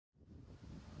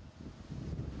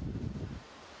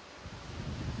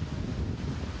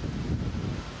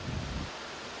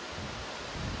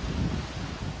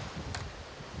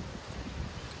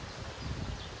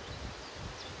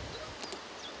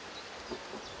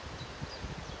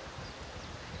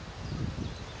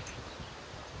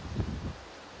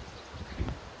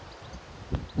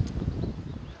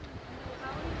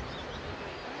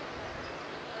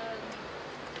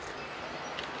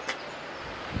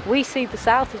We see the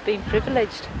south as being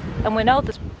privileged, and we know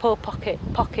there's poor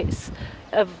pockets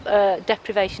of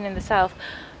deprivation in the south,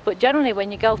 but generally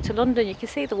when you go to London you can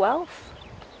see the wealth.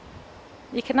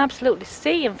 You can absolutely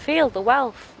see and feel the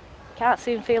wealth. You can't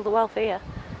see and feel the wealth here.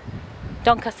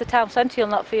 Doncaster town centre you'll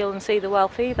not feel and see the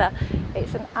wealth either.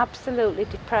 It's an absolutely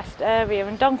depressed area,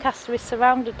 and Doncaster is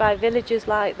surrounded by villages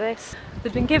like this.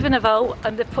 They've been given a vote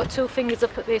and they've put two fingers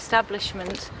up at the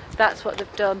establishment. That's what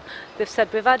they've done. They've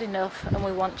said we've had enough and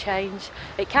we want change.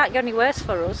 It can't get any worse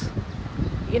for us.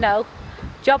 You know,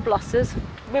 job losses.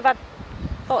 We've had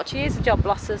 40 years of job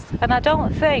losses, and I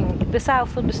don't think the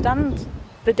South understands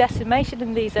the decimation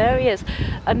in these areas,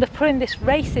 and they're putting this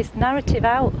racist narrative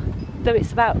out. That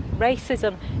it's about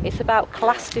racism, it's about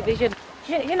class division.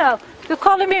 You know, they're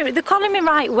calling me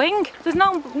right wing. There's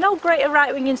no greater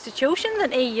right wing institution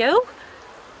than EU.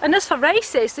 And as for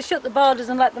racists, they shut the borders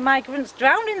and let the migrants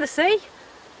drown in the sea.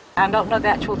 I don't know the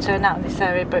actual turnout in this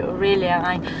area, but it was really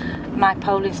high. My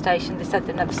polling station, they said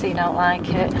they've never seen out like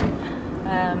it.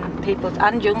 People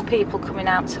and young people coming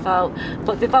out to vote,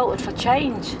 but they voted for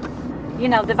change. You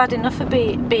know, they've had enough of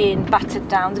being battered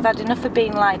down, they've had enough of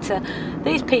being lied to.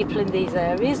 These people in these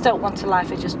areas don't want a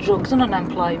life of just drugs and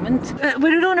unemployment.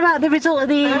 We're talking about the result of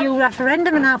the EU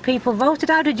referendum and how people voted.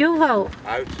 How did you vote?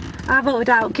 Out. I voted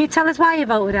out. Can you tell us why you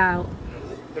voted out?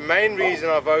 The main reason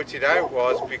I voted out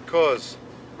was because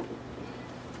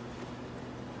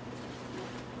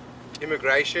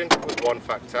immigration was one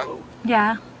factor.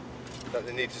 Yeah. That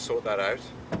they need to sort that out.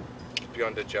 It's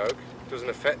beyond a joke. It doesn't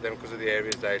affect them because of the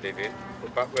areas they live in.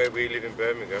 But back where we live in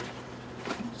Birmingham,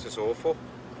 it's just awful.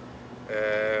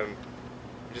 You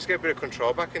just get a bit of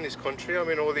control back in this country. I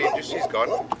mean, all the industry's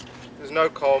gone. There's no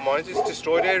coal mines. It's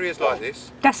destroyed areas like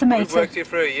this. Decimated. We've worked here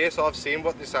for a year, so I've seen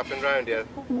what this happened around here.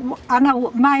 I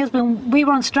know, my husband, we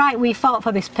were on strike, we fought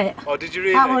for this pit. Oh, did you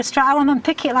really? I was on them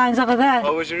picket lines over there.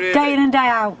 Oh, was you really? Day in and day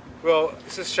out. Well,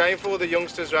 it's a shame for all the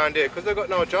youngsters around here because they've got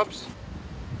no jobs.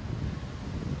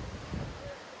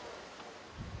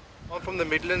 I'm from the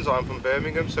Midlands, I'm from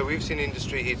Birmingham, so we've seen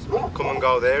industry hits come and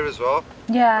go there as well.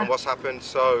 Yeah. And what's happened,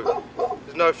 so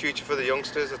there's no future for the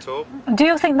youngsters at all. Do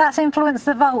you think that's influenced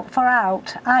the vote for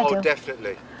out? I do. Oh,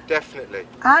 definitely, definitely.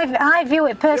 I view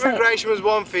it personally. Immigration was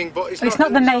one thing, but it's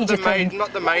not the major thing.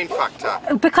 Not the main factor.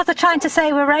 Because they're trying to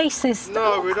say we're racist.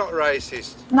 No, we're not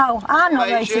racist. No, I'm not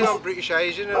Asian, racist. I'm British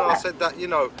Asian, and I said that, you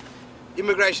know,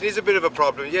 immigration is a bit of a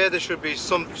problem. Yeah, there should be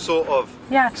some sort of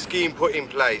scheme put in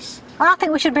place. I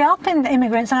think we should be helping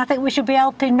immigrants, and I think we should be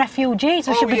helping refugees.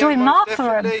 We should be doing more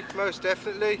for them. Most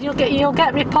definitely. You'll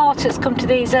get reporters come to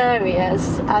these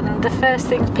areas, and the first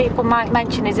things people might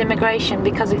mention is immigration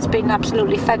because it's been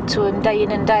absolutely fed to them day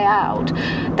in and day out.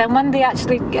 Then when they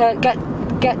actually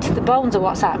get to the bones of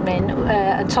what's happening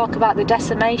and talk about the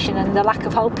decimation and the lack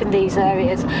of hope in these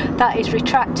areas, that is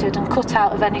retracted and cut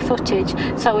out of any footage,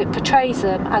 so it portrays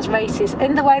them as racist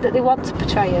in the way that they want to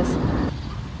portray us.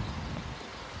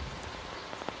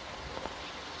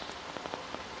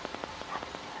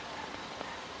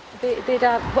 They'd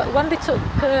have, when they took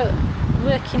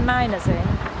working miners in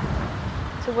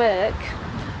to work,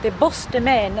 they bussed them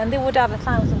in, and they would have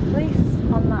 1,000 police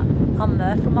on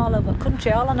there from all over the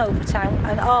country, all on overtime,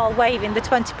 and all waving the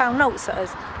 £20 notes at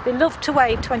us. They love to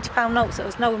wave £20 notes at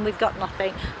us, knowing we've got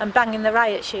nothing, and banging the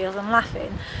riot shields and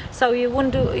laughing. So you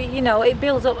wonder, you know, it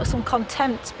builds up some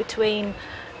contempt between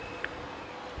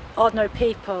ordinary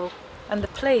people and the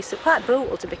police. It's quite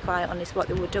brutal, to be quite honest, what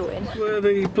they were doing. Where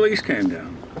the police came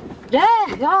down? Yeah,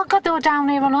 oh God, they were down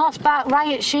here on horseback,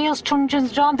 riot shields,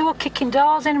 truncheons drawn, they were kicking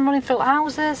doors in and running through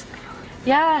houses.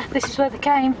 Yeah, this is where they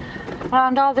came,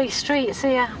 around all these streets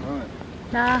here. Right.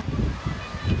 Nah.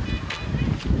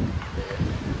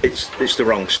 It's the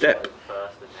wrong step.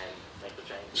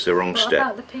 It's the wrong step.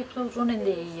 What about the people who's running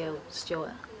the EU,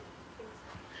 Stuart?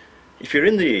 If you're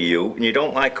in the EU and you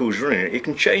don't like who's running it, you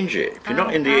can change it. If you're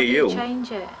not in the EU... How do you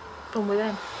change it from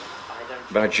within?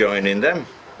 By joining them.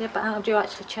 Yeah, but how do you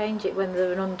actually change it when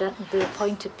they're in the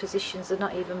appointed positions they're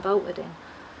not even voted in?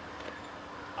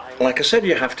 Like I said,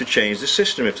 you have to change the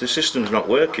system if the system's not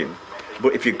working.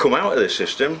 But if you come out of the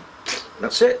system,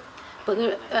 that's it. But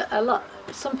there are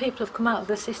some people have come out of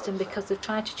the system because they've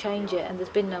tried to change it and there's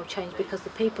been no change because the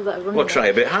people that are running Well, try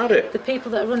a bit harder. The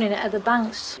people that are running it are the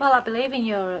banks. Well, I believe in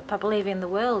Europe, I believe in the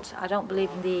world. I don't believe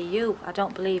in the EU. I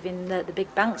don't believe in the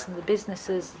big banks and the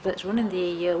businesses that's running the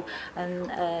EU and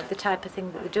the type of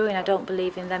thing that they're doing. I don't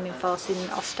believe in them enforcing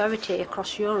austerity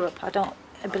across Europe. I don't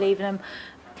believe in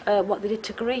them what they did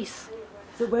to Greece.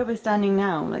 So where we're standing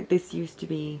now, like this used to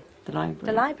be the library?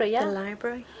 The library, yeah. The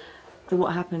library. So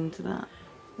what happened to that?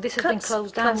 This has been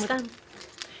closed down.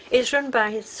 It's run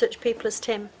by such people as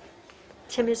Tim.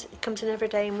 Tim comes in every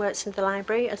day and works in the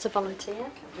library as a volunteer.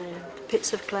 The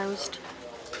pits have closed.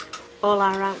 All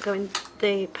our outgoing,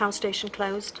 the power station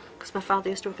closed because my father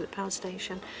used to work at the power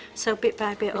station. So bit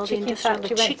by bit, all the industrial, the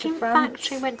chicken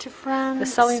factory went to France. The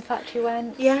sewing factory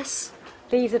went. Yes.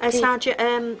 These are the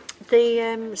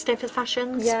Stainforth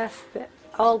fashions. Yes,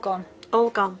 all gone. All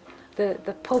gone.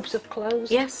 The pubs have closed.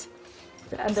 Yes.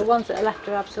 And the ones that are left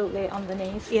are absolutely on the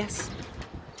knees. Yes.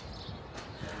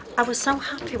 I was so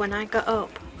happy when I got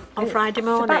up on Friday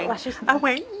morning. I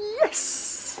went,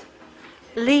 yes!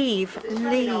 Leave,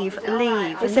 leave,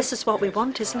 leave. And this is what we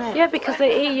want, isn't it? Yeah, because the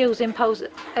EU's imposed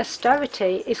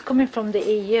austerity is coming from the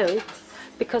EU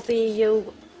because the EU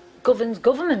governs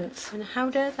governments. And how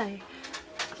dare they?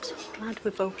 I'm so glad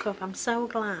we woke up. I'm so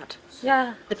glad.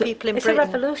 Yeah. The people in Britain. Britain.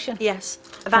 It's a revolution. Yes.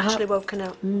 Have actually woken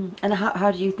up. And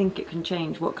how do you think it can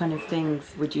change? What kind of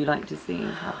things would you like to see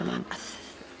happening?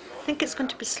 I think it's going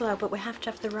to be slow, but we have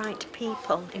to have the right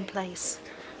people in place.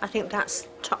 I think that's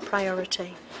top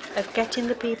priority, of getting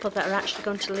the people that are actually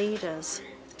going to lead us,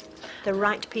 the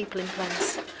right people in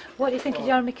place. What do you think of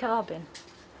Jeremy Corbyn?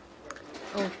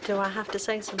 Oh, do I have to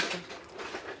say something?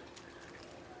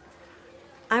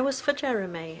 I was for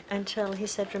Jeremy until he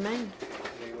said Remain.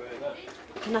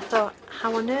 And I thought,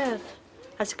 how on earth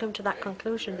has he come to that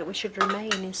conclusion that we should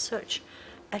remain in such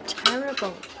a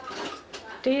terrible...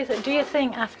 Do you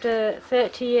think after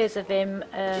 30 years of him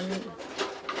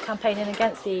campaigning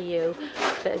against the EU,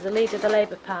 that as the leader of the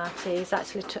Labour Party, he's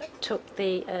actually took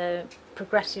the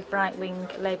progressive right-wing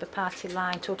Labour Party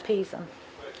line to appease them?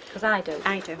 Because I do.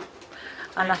 I do.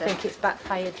 And I think it's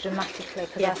backfired dramatically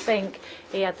because Yes. I think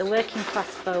he had the working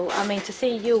class vote. I mean, to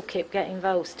see UKIP getting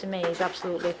votes to me is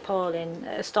absolutely appalling,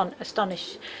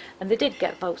 astonished. And they did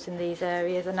get votes in these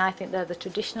areas, and I think they're the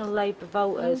traditional Labour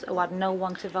voters who had no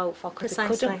one to vote for because they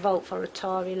couldn't vote for a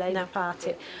Tory Labour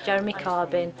Party. Jeremy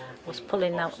Corbyn was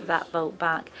pulling that vote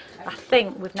back. I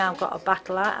think we've now got a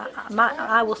battle.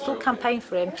 I will still campaign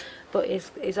for him, but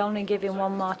he's only giving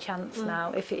one more chance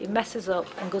now. If he messes up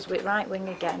and goes with right wing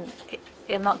again,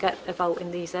 he'll not get a vote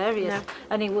in these areas.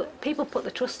 No. And people put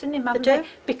the trust in him, haven't they?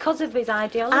 Because of his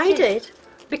ideology. I did.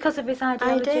 Because of his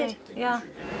ideology. I did. Yeah.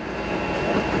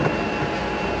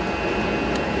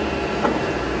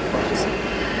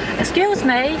 Excuse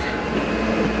me.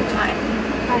 Right.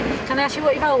 Can I ask you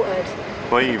what you voted?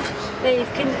 Leave. Leave.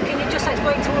 Can you just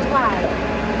explain to us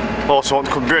why? Also want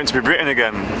Britain to be Britain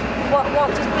again. What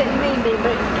does Britain mean being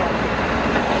Britain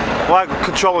again? Like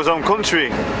control his own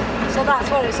country. So that's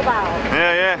what it's about?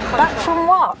 Yeah. Back from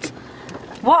what?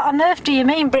 What on earth do you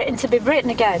mean Britain to be Britain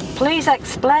again? Please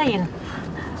explain.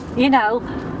 You know,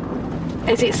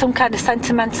 is it some kind of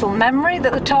sentimental memory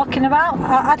that they're talking about?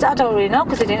 I don't really know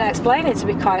because they didn't explain it, to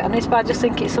be quite honest, but I just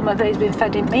think it's something that has been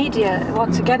fed in media.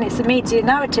 Once again, it's the media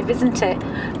narrative, isn't it?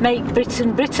 Make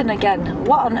Britain Britain again.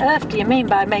 What on earth do you mean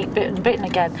by make Britain Britain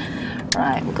again?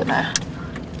 Right, we're gonna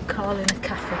call in a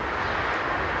cafe.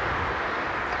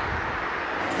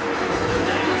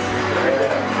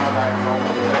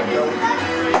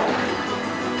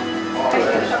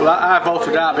 Well, I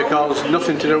voted out because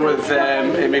nothing to do with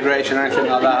immigration or anything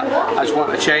like that. I just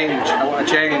want to change. I want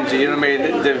to change. You know what I mean?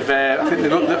 I think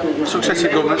the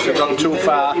successive governments have gone too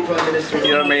far. You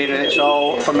know what I mean? And it's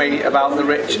all for me about the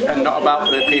rich and not about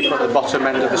the people at the bottom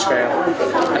end of the scale.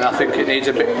 And I think it needs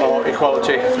a bit more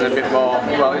equality and a bit more.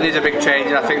 Well, it needs a big change,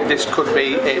 and I think this could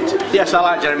be it. Yes, I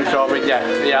like Jeremy Corbyn.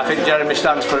 Yeah. I think Jeremy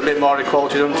stands for a bit more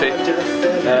equality, doesn't he?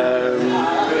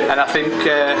 And I think.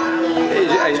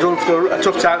 He's going through a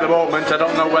tough time at the moment. I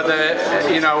don't know whether,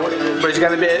 but he's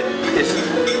getting a bit,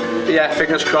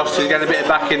 fingers crossed, he's getting a bit of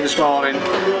backing this morning.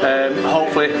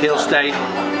 Hopefully he'll stay,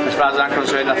 as far as I'm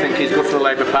concerned. I think he's good for the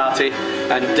Labour Party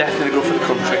and definitely good for the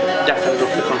country. Definitely good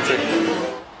for the country.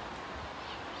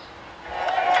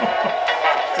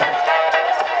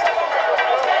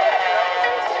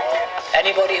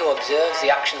 Anybody who observes the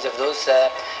actions of those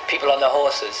people on the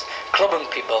horses, clubbing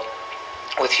people,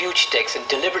 with huge sticks and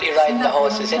deliberately riding the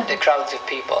horses into crowds of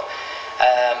people,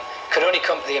 could only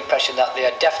come to the impression that they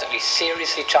are definitely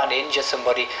seriously trying to injure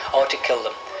somebody or to kill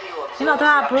them. You know, they're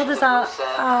our brothers, our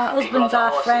husbands,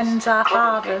 our friends, our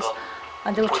fathers,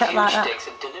 and they'll check like that.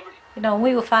 You know,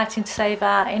 we were fighting to save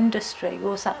our industry, we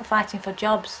were fighting for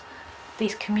jobs,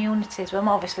 these communities. Well,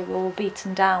 obviously we were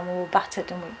beaten down, we were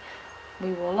battered, and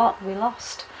we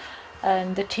lost.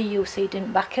 And the TUC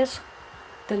didn't back us.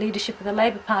 The leadership of the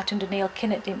Labour Party under Neil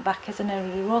Kinnock didn't back us, and as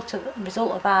a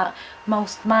result of that,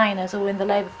 most miners who were in the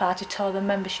Labour Party tore their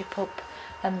membership up,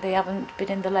 and they haven't been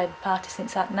in the Labour Party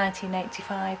since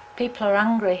 1985. People are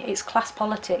angry. It's class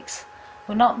politics.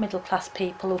 We're not middle class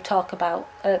people who talk about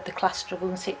the class struggle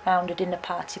and sit round a dinner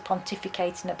party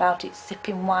pontificating about it,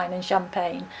 sipping wine and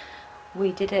champagne.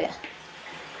 We did it.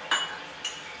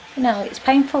 You know, it's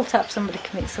painful to have somebody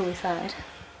commit suicide.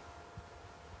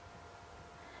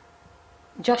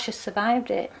 Josh has survived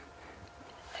it.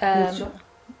 My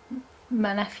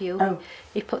nephew,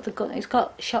 he put the gun, he's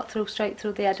got shot straight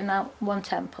through the head and out one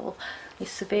temple. He's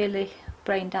severely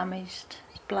brain damaged,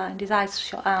 he's blind, his eyes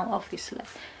shot out obviously.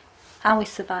 How he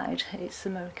survived, it's a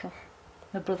miracle.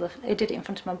 My brother, he did it in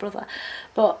front of my brother.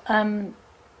 But the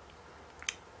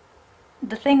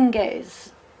thing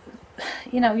is,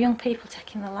 you know, young people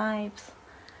taking their lives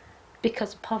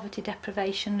because of poverty,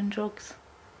 deprivation and drugs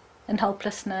and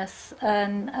hopelessness,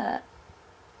 and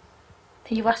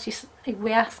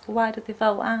we ask why do they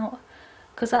vote out,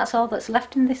 because that's all that's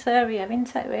left in this area,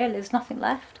 isn't it, really? There's nothing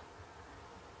left.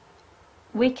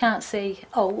 We can't see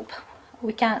hope,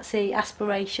 we can't see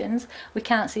aspirations, we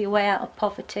can't see a way out of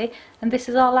poverty, and this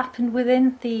has all happened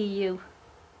within the EU.